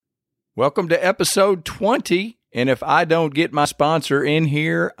Welcome to episode 20, and if I don't get my sponsor in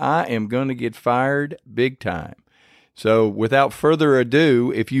here, I am going to get fired big time. So without further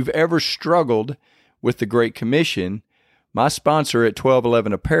ado, if you've ever struggled with the Great Commission, my sponsor at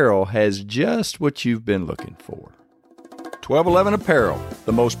 1211 Apparel has just what you've been looking for. 1211 Apparel,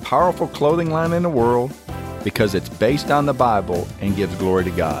 the most powerful clothing line in the world because it's based on the Bible and gives glory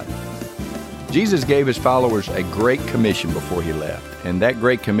to God. Jesus gave his followers a great commission before he left, and that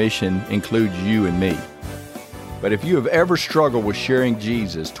great commission includes you and me. But if you have ever struggled with sharing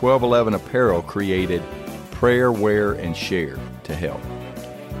Jesus, 1211 Apparel created Prayer, Wear, and Share to help.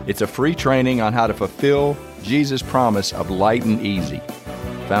 It's a free training on how to fulfill Jesus' promise of light and easy,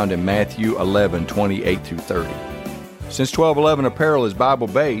 found in Matthew 11:28-30. Since 1211 Apparel is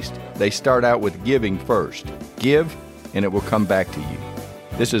Bible-based, they start out with giving first. Give, and it will come back to you.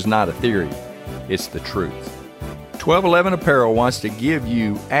 This is not a theory. It's the truth. 1211 Apparel wants to give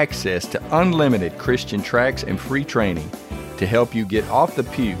you access to unlimited Christian tracks and free training to help you get off the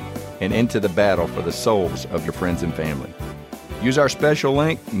pew and into the battle for the souls of your friends and family. Use our special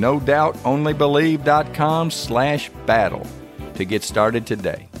link, nodoubtonlybelieve.com/battle to get started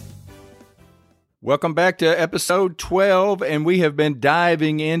today. Welcome back to episode 12, and we have been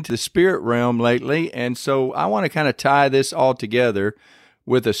diving into the spirit realm lately, and so I want to kind of tie this all together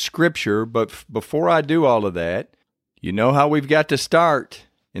with a scripture, but before I do all of that, you know how we've got to start.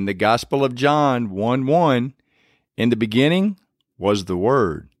 In the Gospel of John 1:1, in the beginning was the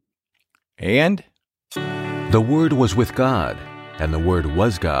Word, and the Word was with God, and the Word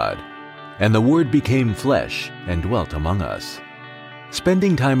was God, and the Word became flesh and dwelt among us.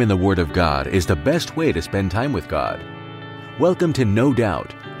 Spending time in the Word of God is the best way to spend time with God. Welcome to No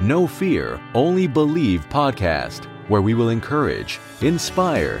Doubt, No Fear, Only Believe podcast, where we will encourage,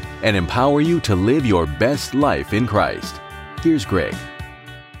 inspire, and empower you to live your best life in Christ. Here's Greg.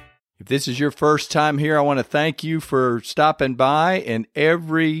 If this is your first time here, I want to thank you for stopping by, and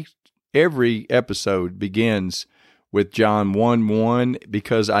every episode begins with John 1:1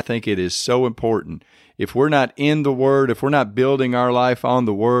 because I think it is so important. If we're not in the Word, if we're not building our life on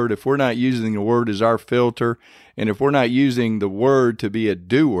the Word, if we're not using the Word as our filter, and if we're not using the Word to be a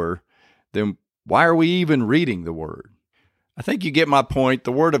doer, then why are we even reading the Word? I think you get my point.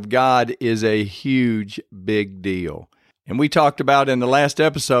 The Word of God is a huge, big deal. And we talked about in the last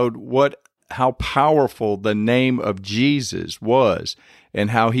episode how powerful the name of Jesus was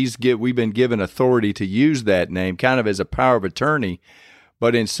and how we've been given authority to use that name kind of as a power of attorney.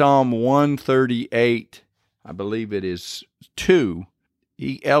 But in Psalm 138, I believe it is 2,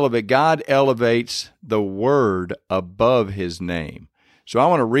 God elevates the Word above His name. So I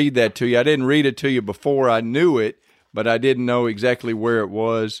want to read that to you. I didn't read it to you before. I knew it, but I didn't know exactly where it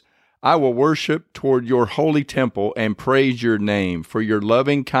was. I will worship toward your holy temple and praise your name for your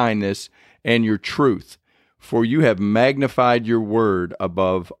loving kindness and your truth, for you have magnified your word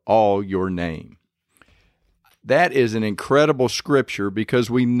above all your name. That is an incredible scripture because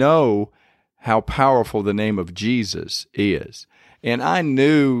we know how powerful the name of Jesus is. And I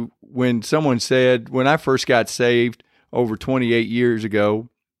knew when someone said, when I first got saved, over 28 years ago,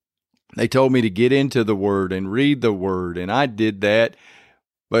 they told me to get into the Word and read the Word, and I did that.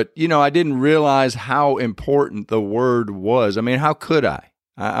 But, I didn't realize how important the Word was. I mean, how could I?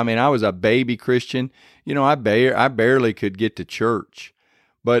 I was a baby Christian. I barely could get to church.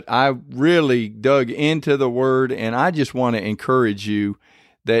 But I really dug into the Word, and I just want to encourage you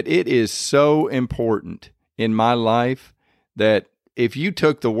that it is so important in my life that if you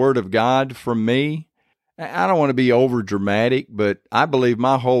took the Word of God from me, I don't want to be over dramatic, but I believe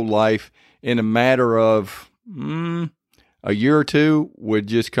my whole life in a matter of a year or two would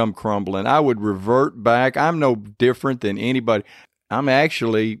just come crumbling. I would revert back. I'm no different than anybody. I'm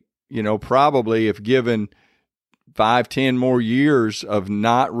actually, probably if given 5-10 more years of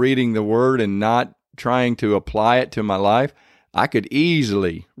not reading the Word and not trying to apply it to my life, I could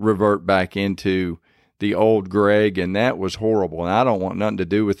easily revert back into the old Greg, and that was horrible, and I don't want nothing to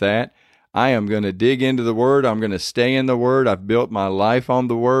do with that. I am going to dig into the Word. I'm going to stay in the Word. I've built my life on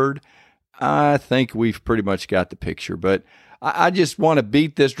the Word. I think we've pretty much got the picture, but I just want to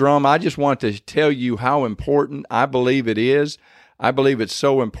beat this drum. I just want to tell you how important I believe it is. I believe it's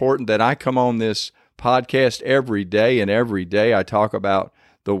so important that I come on this podcast every day, and every day I talk about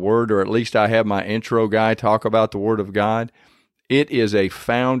the Word, or at least I have my intro guy talk about the Word of God. It is a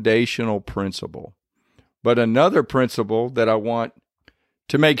foundational principle. But another principle that I want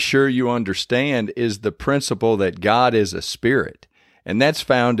to make sure you understand is the principle that God is a spirit. And that's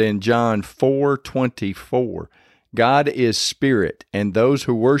found in John 4:24. God is spirit, and those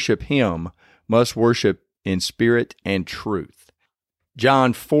who worship him must worship in spirit and truth.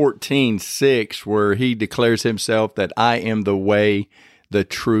 John 14:6, where he declares himself that I am the way, the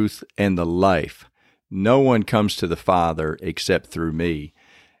truth, and the life. No one comes to the Father except through me.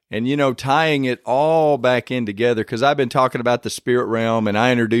 And, tying it all back in together, because I've been talking about the spirit realm, and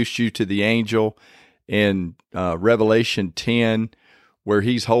I introduced you to the angel in Revelation 10, where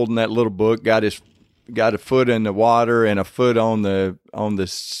he's holding that little book, got a foot in the water and a foot on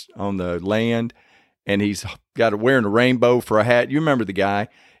the land, and he's wearing a rainbow for a hat. You remember the guy.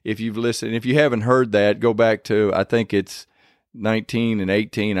 If you've listened, if you haven't heard that, go back to, I think it's 19 and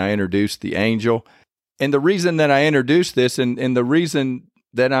 18, I introduced the angel. And the reason that I introduced this and the reason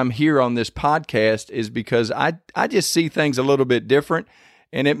that I'm here on this podcast is because I just see things a little bit different,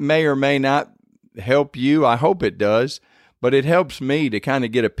 and it may or may not help you. I hope it does, but it helps me to kind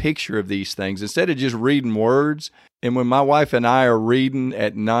of get a picture of these things instead of just reading words. And when my wife and I are reading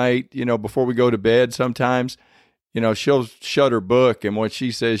at night, before we go to bed sometimes, she'll shut her book, and what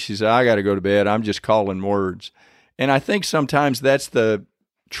she says, I got to go to bed. I'm just calling words. And I think sometimes that's the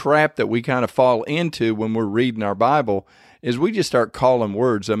trap that we kind of fall into when we're reading our Bible, is we just start calling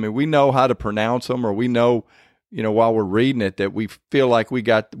words. I mean, we know how to pronounce them, or we know, while we're reading it, that we feel like we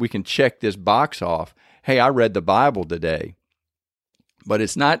can check this box off. Hey, I read the Bible today. But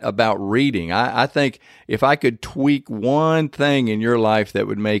it's not about reading. I think if I could tweak one thing in your life that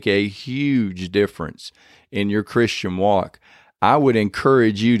would make a huge difference in your Christian walk, I would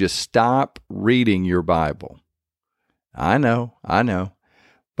encourage you to stop reading your Bible. I know.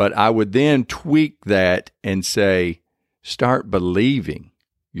 But I would then tweak that and say, start believing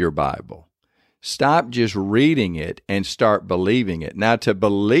your Bible. Stop just reading it and start believing it. Now, to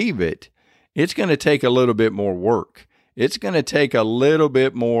believe it, it's going to take a little bit more work. It's going to take a little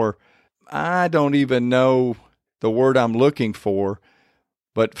bit more, I don't even know the word I'm looking for,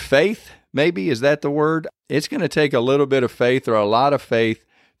 but faith, maybe, is that the word? It's going to take a little bit of faith, or a lot of faith,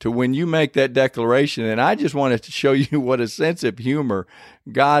 to when you make that declaration. And I just wanted to show you what a sense of humor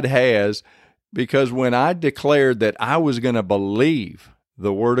God has, because when I declared that I was going to believe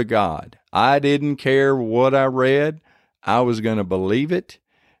the Word of God, I didn't care what I read. I was going to believe it.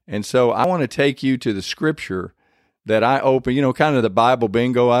 And so I want to take you to the scripture that I open, kind of the Bible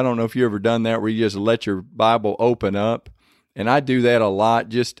bingo. I don't know if you've ever done that, where you just let your Bible open up. And I do that a lot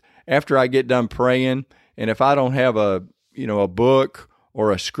just after I get done praying. And if I don't have a book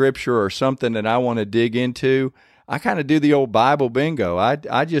or a scripture or something that I want to dig into, I kind of do the old Bible bingo.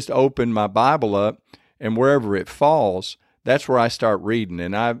 I just open my Bible up, and wherever it falls, that's where I start reading.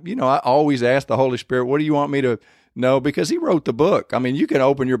 And I always ask the Holy Spirit, what do you want me to know? Because He wrote the book. I mean, you can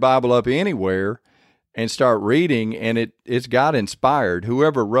open your Bible up anywhere and start reading, and it's God inspired.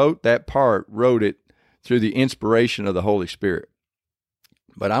 Whoever wrote that part wrote it through the inspiration of the Holy Spirit.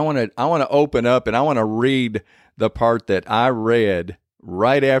 But I want to open up, and I want to read the part that I read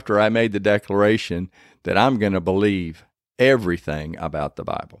right after I made the declaration that I'm going to believe everything about the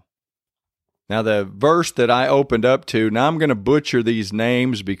Bible. Now, the verse that I opened up to, now I'm going to butcher these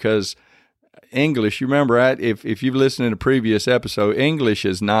names because English, you remember, if you've listened in a previous episode, English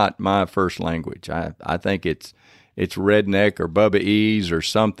is not my first language. I think it's redneck or Bubba Ease or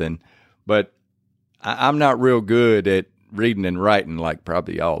something, but I'm not real good at reading and writing like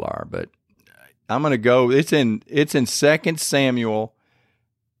probably y'all are. But I'm going to go, it's in 2 Samuel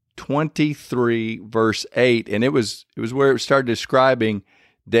 23, verse 8, and it was where it started describing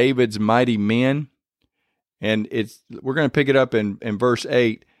David's mighty men, and we're going to pick it up in verse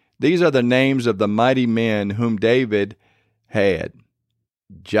 8. These are the names of the mighty men whom David had: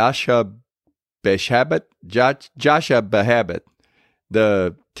 Joshua-Behabbeth,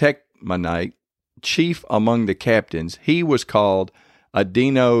 the Techmanite, chief among the captains. He was called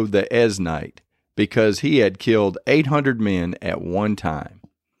Adino the Eznite, because he had killed 800 men at one time.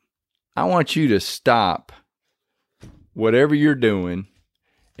 I want you to stop whatever you're doing,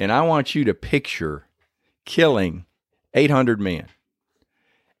 and I want you to picture killing 800 men.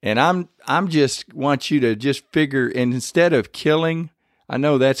 And I'm just want you to just figure, and instead of killing, I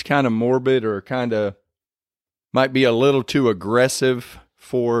know that's kind of morbid or kind of might be a little too aggressive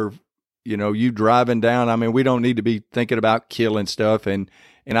for, you driving down. I mean, we don't need to be thinking about killing stuff. And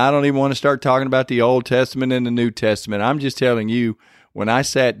I don't even want to start talking about the Old Testament and the New Testament. I'm just telling you, when I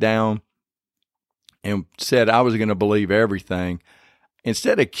sat down and said I was going to believe everything,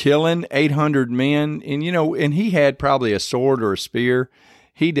 instead of killing 800 men, and he had probably a sword or a spear,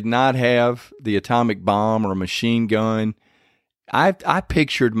 he did not have the atomic bomb or a machine gun. I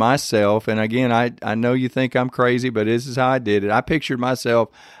pictured myself, and again, I know you think I'm crazy, but this is how I did it. I pictured myself,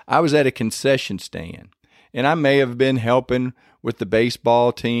 I was at a concession stand, and I may have been helping with the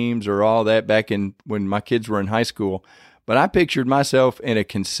baseball teams or all that back when my kids were in high school, but I pictured myself in a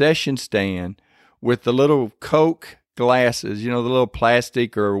concession stand with the little Coke glasses, the little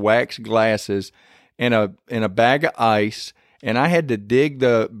plastic or wax glasses, and a bag of ice. And I had to dig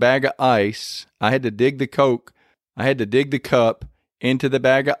the bag of ice. I had to dig the Coke. I had to dig the cup into the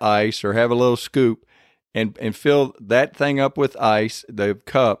bag of ice, or have a little scoop, and fill that thing up with ice, the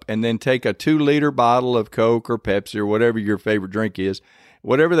cup, and then take a 2-liter bottle of Coke or Pepsi or whatever your favorite drink is,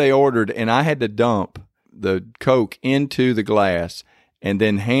 whatever they ordered, and I had to dump the Coke into the glass and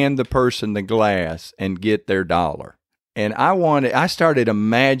then hand the person the glass and get their $1. And I started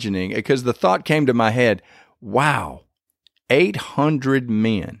imagining, because the thought came to my head, wow, 800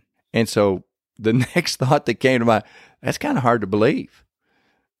 men. And so the next thought that came to my, that's kind of hard to believe.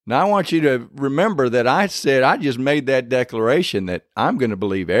 Now I want you to remember that I just made that declaration that I'm going to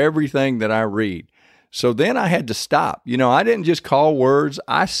believe everything that I read. So then I had to stop. I didn't just call words.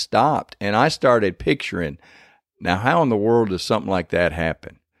 I stopped and I started picturing, now how in the world does something like that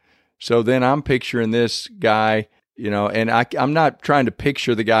happen? So then I'm picturing this guy, and I'm not trying to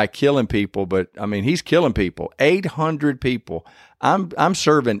picture the guy killing people, but I mean, he's killing people, 800 people. I'm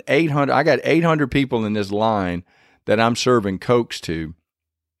serving 800. I got 800 people in this line that I'm serving Cokes to,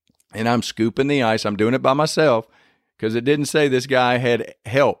 and I'm scooping the ice. I'm doing it by myself because it didn't say this guy had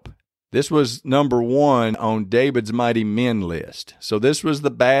help. This was number 1 on David's Mighty Men list. So this was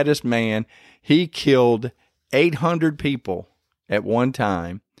the baddest man. He killed 800 people at one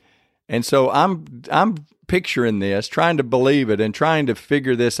time. And so I'm picturing this, trying to believe it and trying to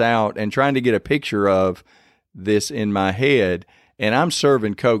figure this out and trying to get a picture of this in my head. And I'm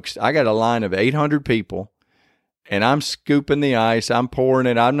serving Cokes. I got a line of 800 people, and I'm scooping the ice. I'm pouring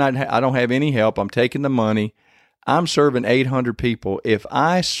it. I don't have any help. I'm taking the money. I'm serving 800 people. If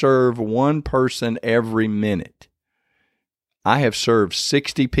I serve one person every minute, I have served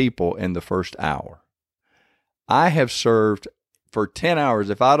 60 people in the first hour. I have served for 10 hours.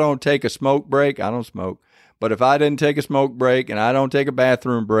 If I don't take a smoke break, I don't smoke. But if I didn't take a smoke break and I don't take a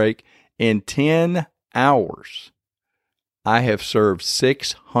bathroom break, in 10 hours, I have served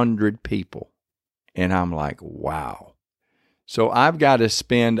 600 people. And I'm like, wow. So I've got to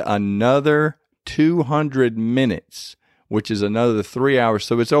spend another 200 minutes, which is another 3 hours.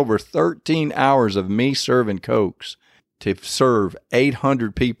 So it's over 13 hours of me serving Cokes to serve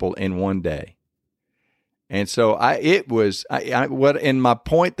 800 people in one day. And so my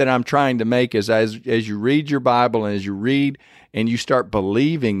point that I'm trying to make is as you read your Bible and as you read and you start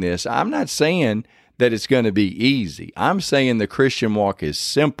believing this, I'm not saying that it's going to be easy. I'm saying the Christian walk is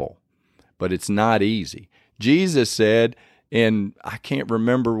simple, but it's not easy. Jesus said, and I can't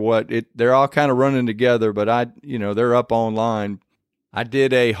remember they're all kind of running together, but they're up online. I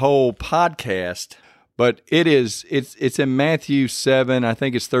did a whole podcast, but it's in Matthew 7, I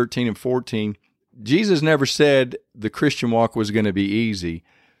think it's 13 and 14. Jesus never said the Christian walk was going to be easy,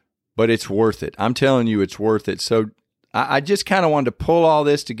 but it's worth it. I'm telling you, it's worth it. So I just kind of wanted to pull all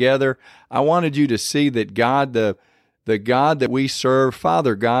this together. I wanted you to see that God, the God that we serve,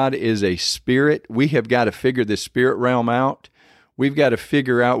 Father God, is a spirit. We have got to figure this spirit realm out. We've got to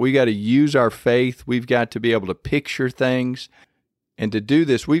figure out, we got to use our faith. We've got to be able to picture things. And to do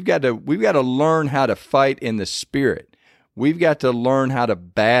this, we've got to learn how to fight in the spirit. We've got to learn how to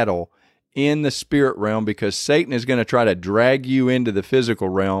battle in the spirit realm, because Satan is going to try to drag you into the physical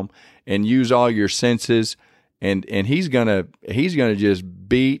realm and use all your senses, and he's going to just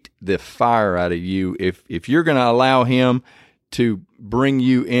beat the fire out of you if you're going to allow him to bring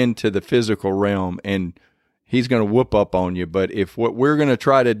you into the physical realm, and he's going to whoop up on you. But if what we're going to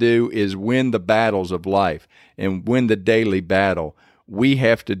try to do is win the battles of life and win the daily battle, we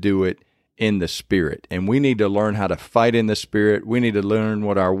have to do it in the spirit, and we need to learn how to fight in the spirit. We need to learn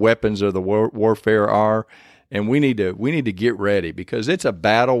what our weapons of the warfare are, and we need to get ready, because it's a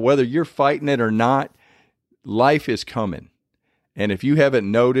battle. Whether you're fighting it or not, life is coming. And if you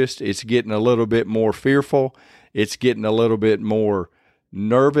haven't noticed, it's getting a little bit more fearful. It's getting a little bit more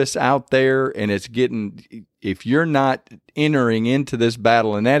nervous out there, and if you're not entering into this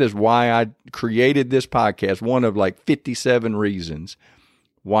battle, and that is why I created this podcast, one of like 57 reasons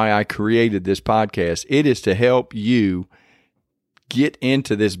why I created this podcast. It is to help you get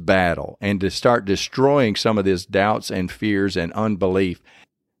into this battle and to start destroying some of these doubts and fears and unbelief,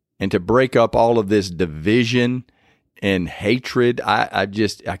 and to break up all of this division and hatred. I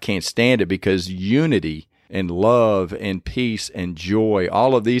can't stand it, because unity and love and peace and joy,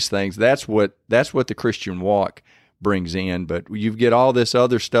 all of these things, that's what the Christian walk brings in. But you get all this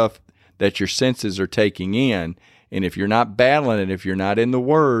other stuff that your senses are taking in, and if you're not battling it, if you're not in the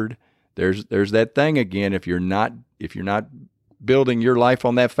Word, there's that thing again. If you're not building your life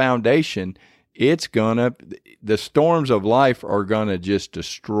on that foundation, the storms of life are gonna just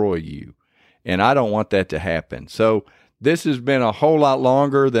destroy you. And I don't want that to happen. So this has been a whole lot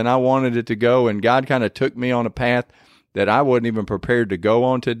longer than I wanted it to go, and God kind of took me on a path that I wasn't even prepared to go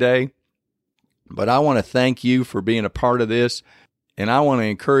on today. But I want to thank you for being a part of this, and I want to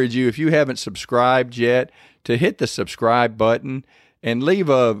encourage you, if you haven't subscribed yet, to hit the subscribe button and leave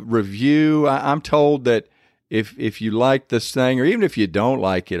a review. I'm told that if you like this thing, or even if you don't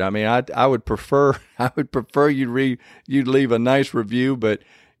like it, I mean, I would prefer you'd leave a nice review. But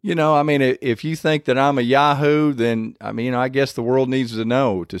I mean, if you think that I'm a yahoo, then I guess the world needs to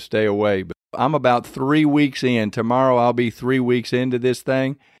know to stay away. But I'm about 3 weeks in. Tomorrow I'll be 3 weeks into this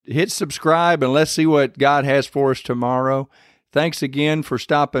thing. Hit subscribe and let's see what God has for us tomorrow. Thanks again for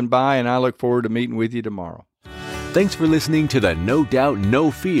stopping by, and I look forward to meeting with you tomorrow. Thanks for listening to the No Doubt,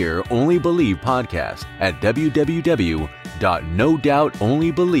 No Fear, Only Believe podcast at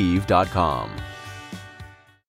www.nodoubtonlybelieve.com.